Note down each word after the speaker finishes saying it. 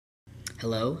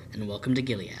Hello, and welcome to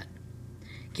Gilead.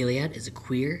 Gilead is a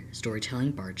queer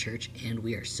storytelling bard church, and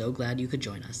we are so glad you could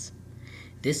join us.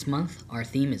 This month, our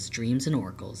theme is Dreams and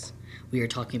Oracles. We are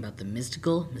talking about the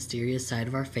mystical, mysterious side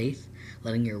of our faith,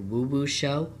 letting your woo-woo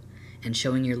show, and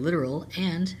showing your literal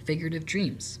and figurative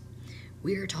dreams.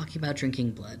 We are talking about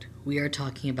drinking blood. We are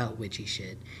talking about witchy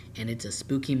shit, and it's a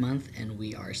spooky month, and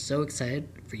we are so excited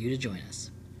for you to join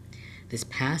us. This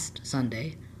past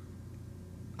Sunday,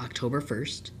 October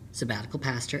 1st, sabbatical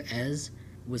pastor Ez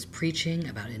was preaching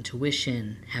about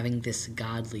intuition, having this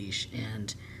God leash,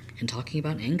 and talking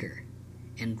about anger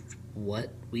and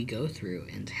what we go through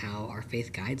and how our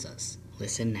faith guides us.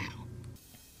 Listen now.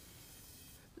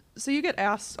 So you get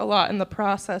asked a lot in the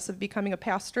process of becoming a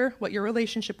pastor what your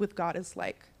relationship with God is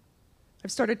like.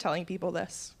 I've started telling people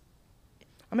this.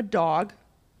 I'm a dog,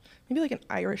 maybe like an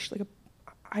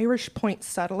Irish point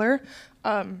settler.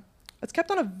 It's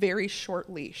kept on a very short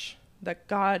leash that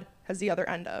God has the other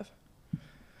end of.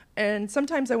 And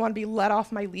sometimes I want to be let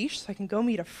off my leash so I can go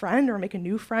meet a friend or make a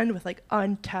new friend with like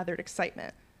untethered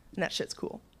excitement. And that shit's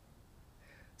cool.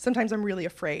 Sometimes I'm really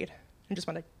afraid and just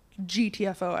want to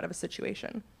GTFO out of a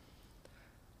situation.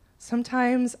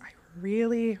 Sometimes I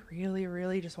really, really,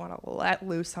 really just want to let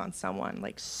loose on someone,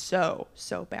 like so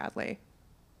badly.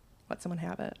 Let someone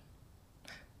have it.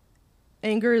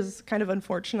 Anger is kind of,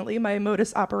 unfortunately, my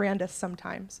modus operandus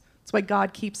sometimes. That's why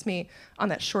God keeps me on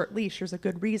that short leash. There's a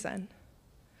good reason.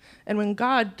 And when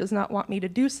God does not want me to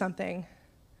do something,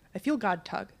 I feel God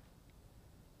tug.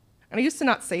 And I used to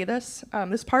not say this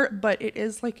part, but it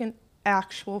is like an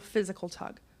actual physical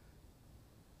tug.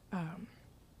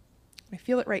 I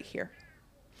feel it right here.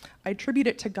 I attribute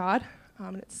it to God,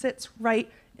 and it sits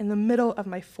right in the middle of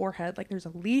my forehead, like there's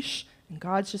a leash, and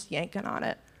God's just yanking on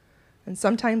it. And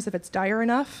sometimes if it's dire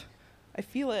enough, I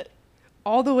feel it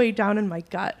all the way down in my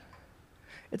gut.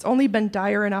 It's only been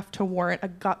dire enough to warrant a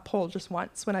gut pull just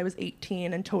once when I was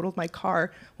 18 and totaled my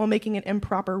car while making an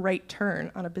improper right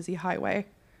turn on a busy highway.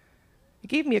 It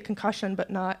gave me a concussion, but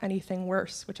not anything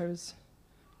worse, which I was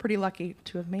pretty lucky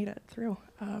to have made it through,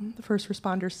 the first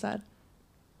responders said.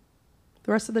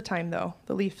 The rest of the time, though,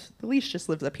 the leash just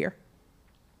lives up here.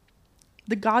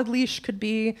 The God leash could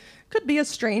be a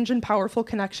strange and powerful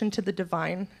connection to the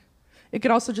divine. It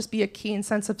could also just be a keen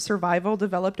sense of survival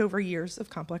developed over years of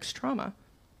complex trauma.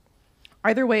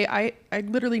 Either way, I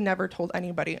literally never told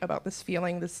anybody about this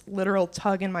feeling, this literal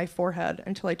tug in my forehead,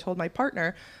 until I told my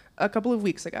partner a couple of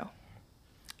weeks ago.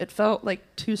 It felt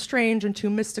like too strange and too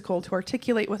mystical to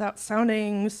articulate without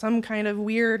sounding some kind of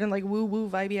weird and like woo-woo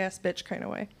vibey-ass bitch kind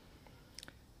of way.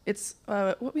 It's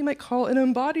what we might call an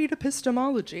embodied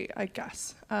epistemology, I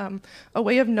guess, a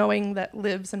way of knowing that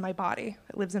lives in my body,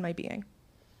 that lives in my being.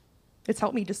 It's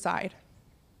helped me decide.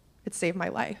 It's saved my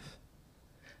life.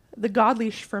 The God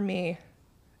leash for me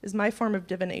is my form of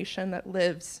divination that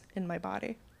lives in my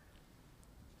body.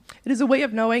 It is a way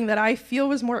of knowing that I feel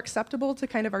was more acceptable to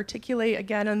kind of articulate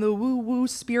again in the woo-woo,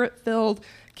 spirit-filled,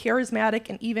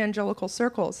 charismatic, and evangelical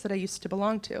circles that I used to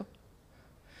belong to.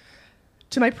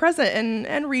 To my present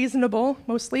and reasonable,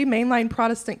 mostly mainline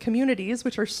Protestant communities,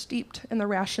 which are steeped in the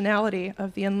rationality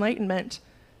of the Enlightenment,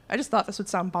 I just thought this would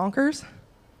sound bonkers.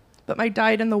 But my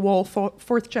dyed-in-the-wool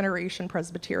fourth-generation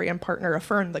Presbyterian partner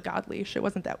affirmed the God leash. It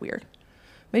wasn't that weird.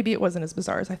 Maybe it wasn't as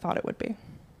bizarre as I thought it would be.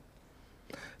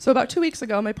 So about 2 weeks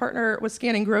ago, my partner was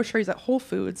scanning groceries at Whole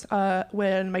Foods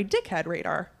when my dickhead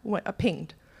radar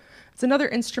pinged. It's another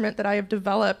instrument that I have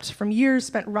developed from years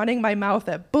spent running my mouth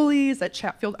at bullies at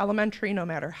Chatfield Elementary, no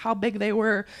matter how big they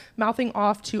were, mouthing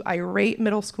off to irate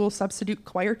middle school substitute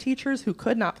choir teachers who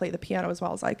could not play the piano as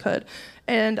well as I could,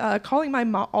 and calling my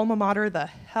alma mater the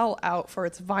hell out for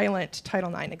its violent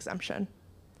Title IX exemption.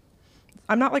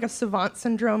 I'm not like a savant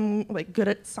syndrome, like good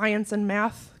at science and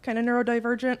math kind of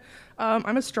neurodivergent.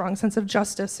 I'm a strong sense of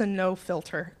justice and no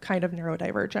filter kind of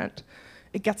neurodivergent.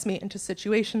 It gets me into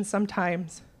situations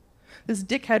sometimes. This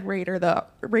dickhead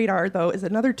radar, though, is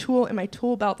another tool in my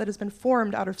tool belt that has been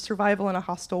formed out of survival in a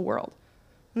hostile world.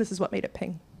 And this is what made it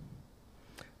ping.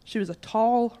 She was a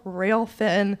tall,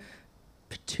 rail-thin,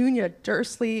 Petunia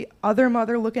Dursley, other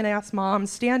mother-looking ass mom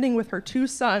standing with her 2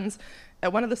 sons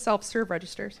at one of the self-serve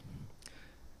registers.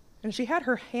 And she had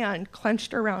her hand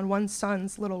clenched around one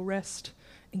son's little wrist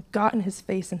and got in his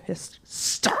face and hissed,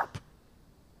 "Stop!"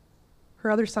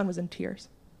 Her other son was in tears.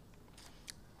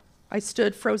 I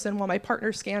stood frozen while my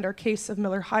partner scanned our case of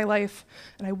Miller High Life,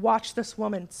 and I watched this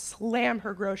woman slam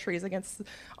her groceries against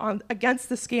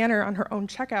the scanner on her own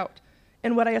checkout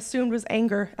in what I assumed was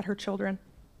anger at her children.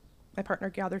 My partner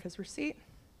gathered his receipt,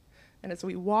 and as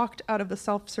we walked out of the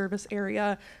self-service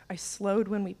area, I slowed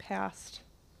when we passed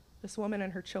this woman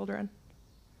and her children.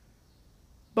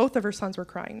 Both of her sons were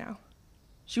crying now.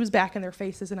 She was back in their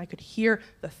faces, and I could hear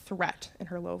the threat in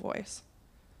her low voice.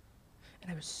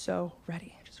 And I was so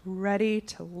ready, just ready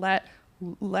to let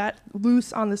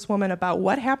loose on this woman about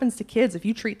what happens to kids if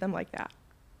you treat them like that.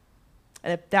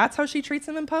 And if that's how she treats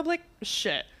them in public,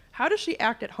 shit, how does she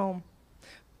act at home?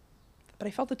 But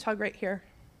I felt a tug right here.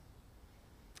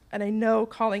 And I know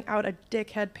calling out a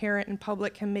dickhead parent in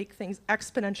public can make things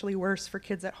exponentially worse for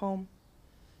kids at home.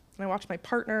 And I watched my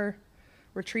partner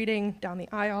retreating down the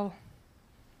aisle.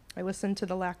 I listened to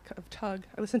the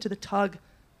tug,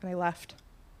 and I left.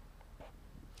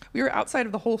 We were outside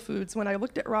of the Whole Foods when I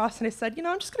looked at Ross and I said,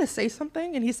 I'm just going to say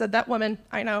something. And he said, that woman,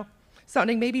 I know,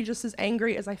 sounding maybe just as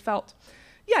angry as I felt.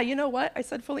 Yeah, you know what? I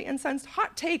said, fully incensed.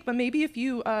 Hot take, but maybe if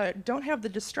you don't have the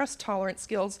distress tolerance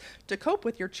skills to cope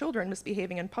with your children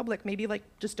misbehaving in public, maybe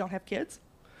just don't have kids.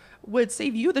 Would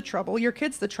save you the trouble, your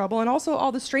kids the trouble, and also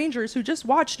all the strangers who just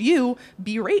watched you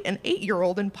berate an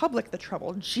 8-year-old in public the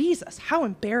trouble. Jesus, how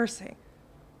embarrassing.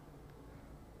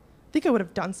 I think I would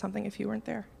have done something if you weren't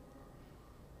there.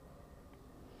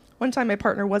 One time my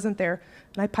partner wasn't there,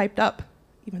 and I piped up,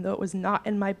 even though it was not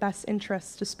in my best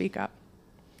interest to speak up.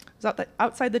 I was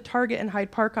outside the Target in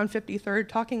Hyde Park on 53rd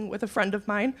talking with a friend of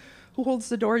mine who holds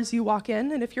the door as you walk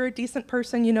in, and if you're a decent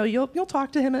person, you'll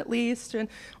talk to him at least,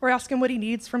 or ask him what he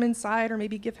needs from inside, or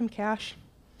maybe give him cash.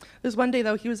 There's one day,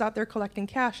 though, he was out there collecting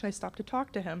cash, and I stopped to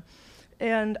talk to him.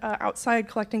 And outside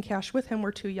collecting cash with him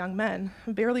were 2 young men,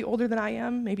 barely older than I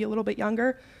am, maybe a little bit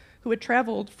younger, who had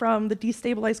traveled from the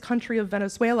destabilized country of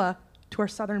Venezuela to our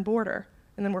southern border,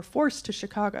 and then were forced to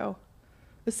Chicago,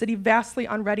 a city vastly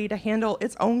unready to handle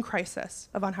its own crisis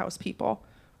of unhoused people,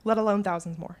 let alone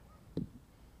thousands more.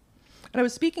 And I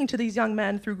was speaking to these young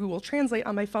men through Google Translate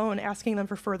on my phone, asking them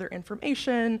for further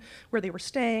information, where they were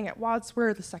staying at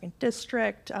Wadsworth, the 2nd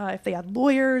District, if they had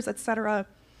lawyers, etc.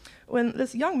 When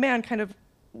this young man kind of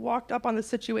walked up on the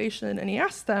situation and he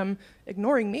asked them,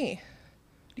 ignoring me,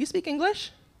 "Do you speak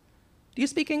English? Do you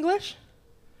speak English?"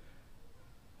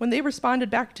 When they responded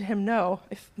back to him, no,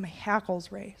 my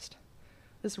hackles raised.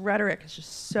 This rhetoric is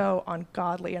just so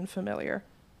ungodly and familiar.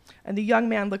 And the young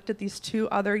man looked at these 2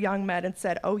 other young men and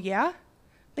said, "Oh yeah?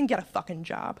 Then get a fucking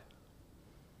job."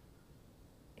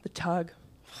 The tug.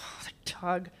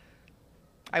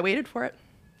 I waited for it.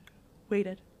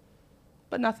 Waited.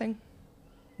 But nothing.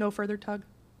 No further tug.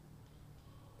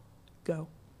 Go.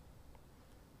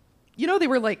 They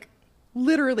were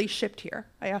literally shipped here,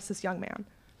 I asked this young man.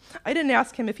 I didn't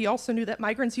ask him if he also knew that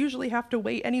migrants usually have to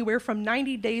wait anywhere from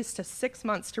 90 days to 6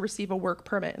 months to receive a work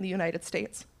permit in the United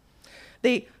States.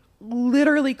 They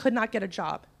literally could not get a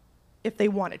job if they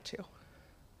wanted to.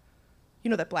 You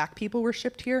know that black people were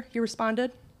shipped here, he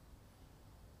responded.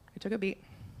 I took a beat.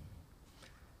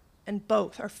 And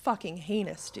both are fucking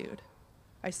heinous, dude,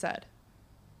 I said.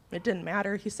 It didn't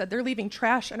matter. He said, they're leaving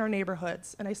trash in our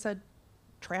neighborhoods. And I said,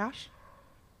 trash?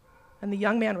 And the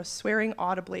young man was swearing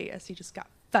audibly as he just got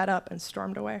fed up and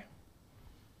stormed away.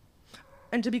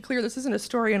 And to be clear, this isn't a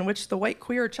story in which the white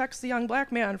queer checks the young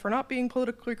black man for not being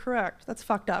politically correct. That's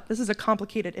fucked up. This is a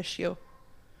complicated issue.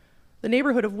 The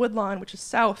neighborhood of Woodlawn, which is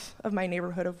south of my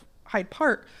neighborhood of Hyde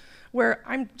Park, where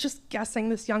I'm just guessing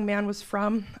this young man was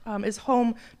from, is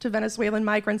home to Venezuelan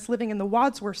migrants living in the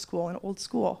Wadsworth School, an old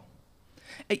school.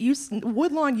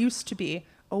 Woodlawn used to be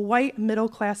a white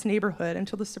middle-class neighborhood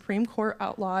until the Supreme Court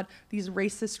outlawed these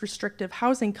racist, restrictive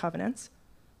housing covenants,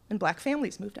 and black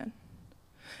families moved in.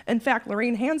 In fact,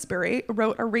 Lorraine Hansberry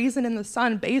wrote A Raisin in the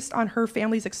Sun based on her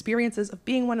family's experiences of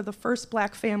being one of the first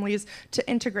black families to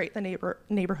integrate the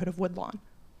neighborhood of Woodlawn.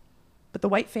 But the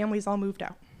white families all moved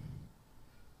out.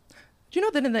 Do you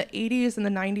know that in the 80s and the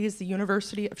 90s, the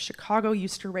University of Chicago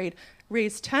used to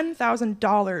raise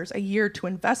 $10,000 a year to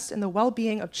invest in the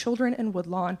well-being of children in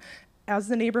Woodlawn as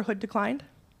the neighborhood declined?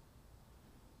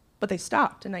 But they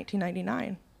stopped in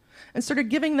 1999 and started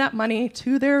giving that money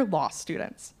to their law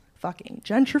students. Fucking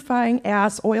gentrifying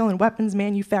ass oil and weapons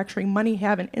manufacturing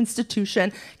money-having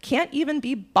institution can't even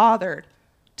be bothered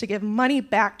to give money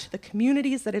back to the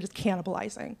communities that it is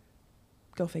cannibalizing.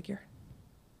 Go figure.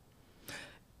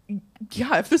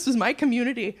 Yeah, if this was my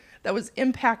community that was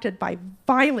impacted by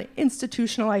violent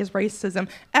institutionalized racism,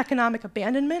 economic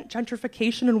abandonment,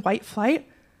 gentrification, and white flight,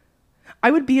 I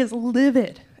would be as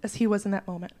livid as he was in that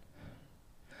moment.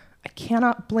 I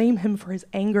cannot blame him for his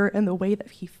anger and the way that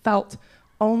he felt,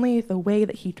 only the way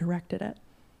that he directed it.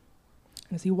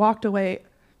 And as he walked away,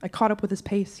 I caught up with his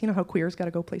pace. You know how queers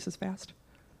gotta go places fast.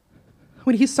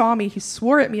 When he saw me, he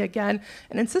swore at me again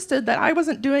and insisted that I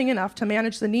wasn't doing enough to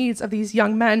manage the needs of these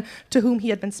young men to whom he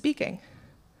had been speaking.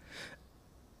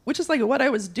 which is like what I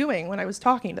was doing when I was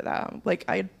talking to them. Like,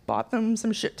 I had bought them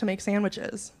some shit to make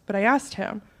sandwiches, but I asked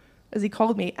him, as he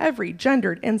called me every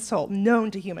gendered insult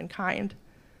known to humankind,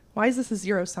 why is this a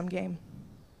zero-sum game?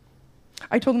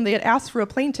 I told him they had asked for a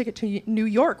plane ticket to New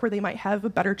York where they might have a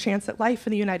better chance at life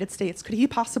in the United States. Could he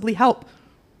possibly help?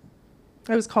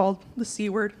 I was called the C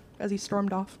word as he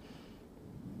stormed off.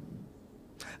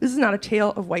 This is not a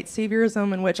tale of white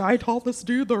saviorism in which I taught this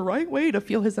dude the right way to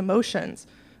feel his emotions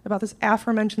about this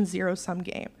aforementioned zero-sum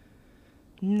game.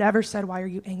 Never said, why are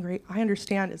you angry? I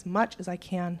understand as much as I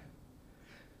can.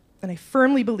 And I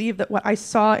firmly believe that what I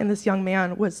saw in this young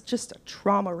man was just a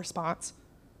trauma response.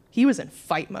 He was in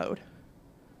fight mode.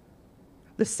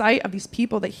 The sight of these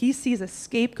people that he sees as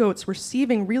scapegoats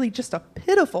receiving really just a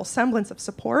pitiful semblance of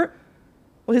support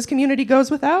while his community goes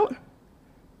without?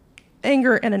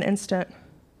 Anger in an instant.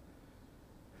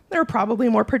 There are probably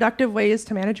more productive ways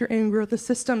to manage your anger, the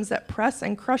systems that press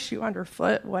and crush you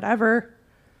underfoot, whatever.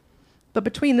 But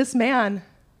between this man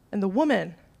and the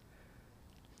woman,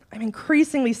 I'm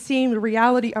increasingly seeing the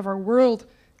reality of our world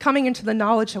coming into the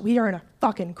knowledge that we are in a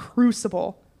fucking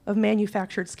crucible of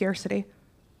manufactured scarcity.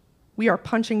 We are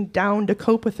punching down to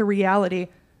cope with the reality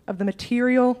of the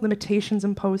material limitations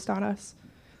imposed on us.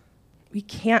 We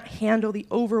can't handle the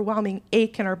overwhelming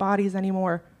ache in our bodies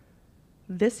anymore.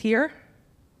 This here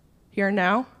and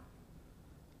now,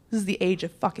 this is the age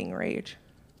of fucking rage.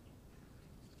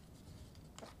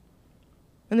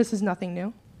 And this is nothing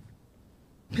new.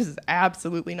 This is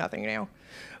absolutely nothing new.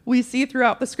 We see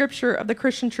throughout the scripture of the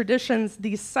Christian traditions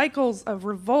these cycles of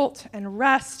revolt and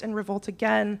rest and revolt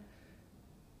again.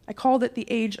 I called it the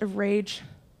age of rage,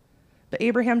 but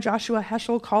Abraham Joshua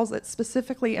Heschel calls it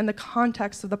specifically in the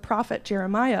context of the prophet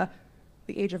Jeremiah,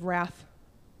 the age of wrath.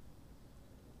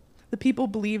 The people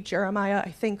believed Jeremiah,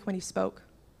 I think, when he spoke,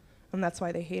 and that's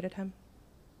why they hated him.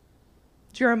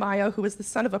 Jeremiah, who was the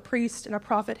son of a priest and a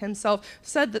prophet himself,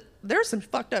 said that there's some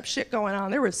fucked up shit going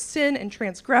on. There was sin and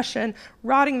transgression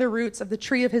rotting the roots of the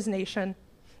tree of his nation.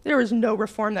 There was no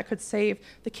reform that could save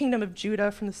the kingdom of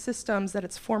Judah from the systems that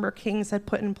its former kings had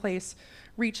put in place,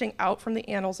 reaching out from the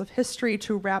annals of history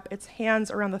to wrap its hands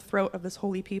around the throat of this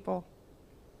holy people.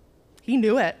 He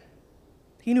knew it.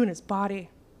 He knew in his body,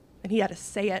 and he had to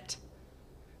say it,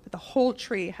 that the whole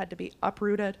tree had to be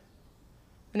uprooted,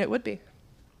 and it would be.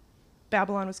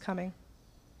 Babylon was coming.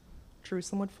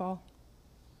 Jerusalem would fall.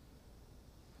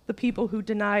 The people who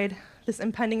denied this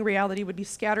impending reality would be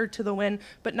scattered to the wind,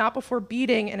 but not before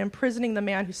beating and imprisoning the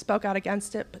man who spoke out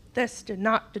against it. But this did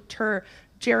not deter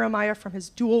Jeremiah from his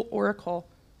dual oracle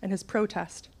and his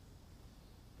protest.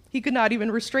 He could not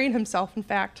even restrain himself, in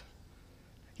fact.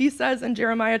 He says in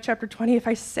Jeremiah chapter 20, if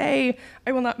I say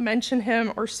I will not mention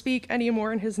him or speak any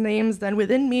more in his names, then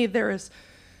within me there is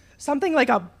something like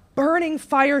a burning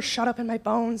fire shut up in my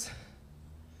bones.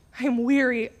 I am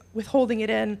weary with holding it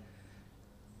in,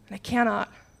 and I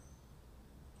cannot.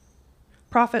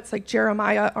 Prophets like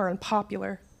Jeremiah are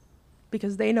unpopular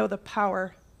because they know the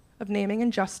power of naming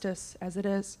injustice as it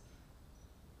is.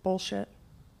 Bullshit.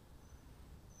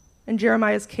 In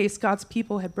Jeremiah's case, God's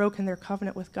people had broken their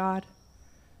covenant with God,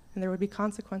 and there would be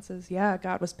consequences. Yeah,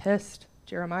 God was pissed.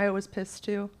 Jeremiah was pissed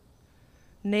too.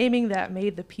 Naming that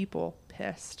made the people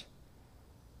pissed.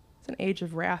 It's an age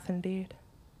of wrath indeed.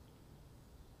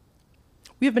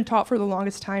 We have been taught for the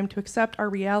longest time to accept our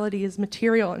reality as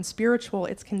material and spiritual,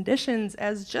 its conditions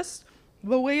as just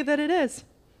the way that it is.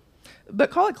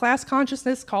 But call it class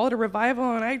consciousness, call it a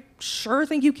revival, and I sure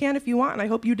think you can if you want, and I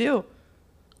hope you do.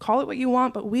 Call it what you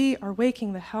want, but we are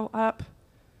waking the hell up.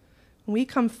 When we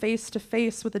come face to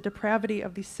face with the depravity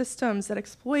of these systems that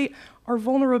exploit our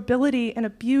vulnerability and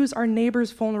abuse our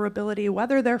neighbors' vulnerability,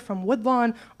 whether they're from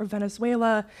Woodlawn or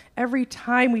Venezuela, every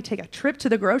time we take a trip to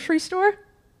the grocery store,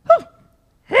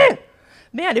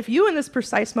 man, if you in this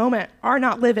precise moment are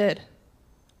not livid,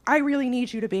 I really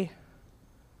need you to be.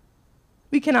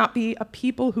 We cannot be a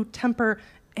people who temper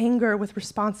anger with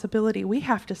responsibility. We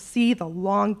have to see the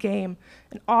long game.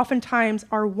 And oftentimes,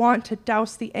 our want to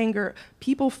douse the anger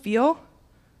people feel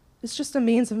is just a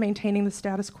means of maintaining the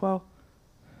status quo.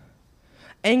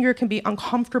 Anger can be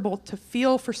uncomfortable to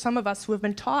feel for some of us who have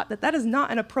been taught that that is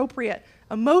not an appropriate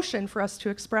emotion for us to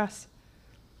express.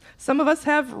 Some of us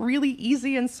have really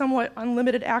easy and somewhat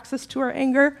unlimited access to our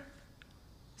anger.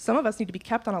 Some of us need to be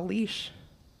kept on a leash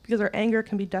because our anger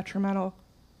can be detrimental.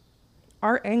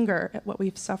 Our anger at what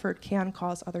we've suffered can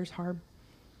cause others harm.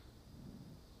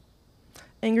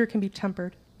 Anger can be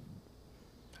tempered,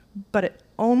 but it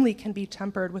only can be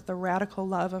tempered with the radical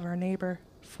love of our neighbor,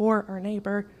 for our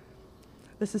neighbor.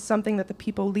 This is something that the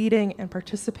people leading and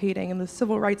participating in the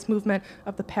civil rights movement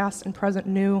of the past and present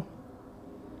knew.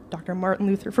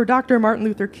 For Dr. Martin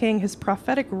Luther King, his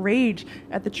prophetic rage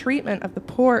at the treatment of the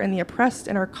poor and the oppressed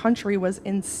in our country was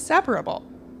inseparable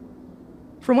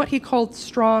from what he called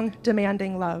strong,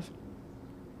 demanding love.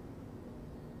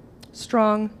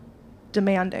 Strong,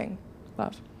 demanding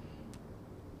love.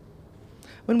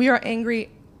 When we are angry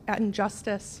at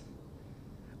injustice,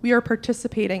 we are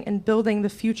participating in building the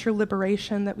future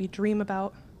liberation that we dream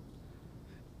about.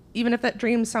 Even if that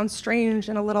dream sounds strange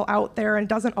and a little out there and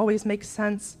doesn't always make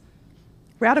sense,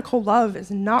 radical love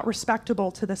is not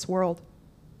respectable to this world.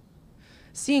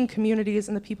 Seeing communities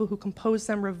and the people who compose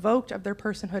them revoked of their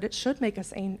personhood, it should make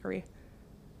us angry.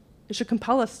 It should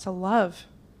compel us to love.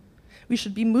 We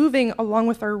should be moving along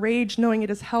with our rage, knowing it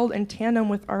is held in tandem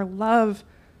with our love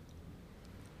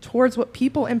towards what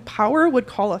people in power would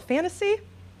call a fantasy,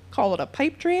 call it a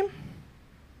pipe dream,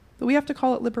 but we have to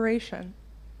call it liberation.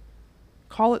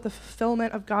 Call it the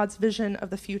fulfillment of God's vision of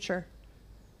the future.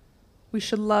 We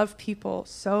should love people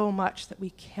so much that we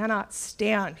cannot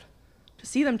stand to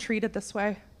see them treated this way.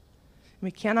 And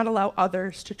we cannot allow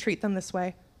others to treat them this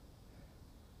way.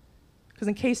 Because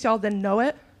in case y'all didn't know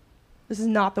it, this is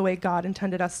not the way God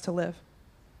intended us to live.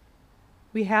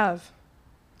 We have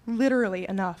literally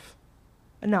enough.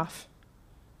 Enough.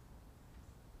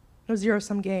 No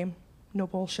zero-sum game, no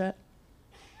bullshit.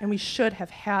 And we should have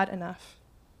had enough.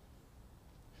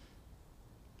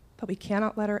 But we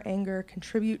cannot let our anger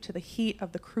contribute to the heat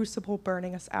of the crucible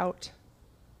burning us out.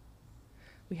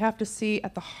 We have to see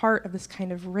at the heart of this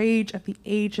kind of rage of the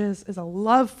ages is a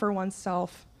love for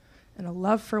oneself and a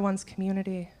love for one's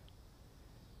community.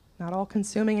 Not all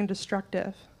consuming and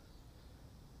destructive,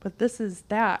 but this is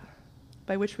that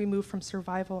by which we move from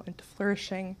survival into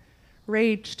flourishing,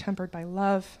 rage tempered by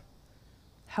love,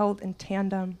 held in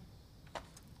tandem.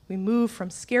 We move from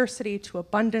scarcity to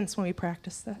abundance when we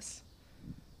practice this.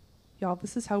 Y'all,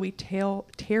 this is how we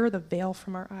tear the veil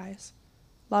from our eyes.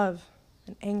 Love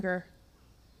and anger.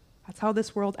 That's how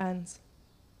this world ends.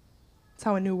 That's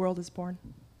how a new world is born.